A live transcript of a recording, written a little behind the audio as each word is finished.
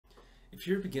If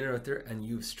you're a beginner out there and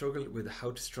you've struggled with how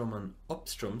to strum on up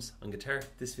strums on guitar,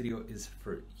 this video is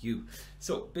for you.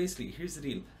 So basically, here's the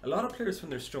deal. A lot of players, when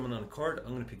they're strumming on a chord,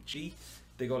 I'm going to pick G,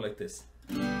 they go like this.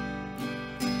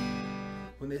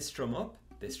 When they strum up,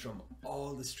 they strum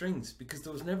all the strings because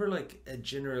there was never like a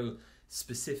general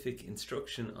specific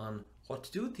instruction on what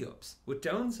to do with the ups. With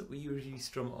downs, we usually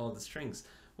strum all the strings.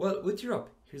 Well, with your up,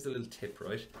 here's a little tip,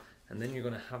 right? And then you're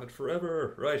going to have it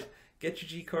forever, right? Get your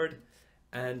G chord,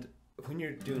 and when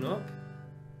you're doing up,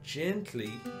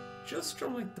 gently just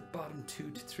strum like the bottom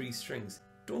 2 to 3 strings.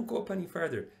 Don't go up any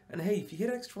farther. And hey, if you hit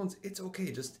extra ones, it's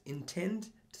okay. Just intend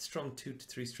to strum 2 to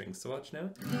 3 strings. So watch now.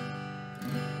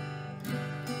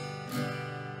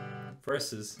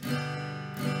 Versus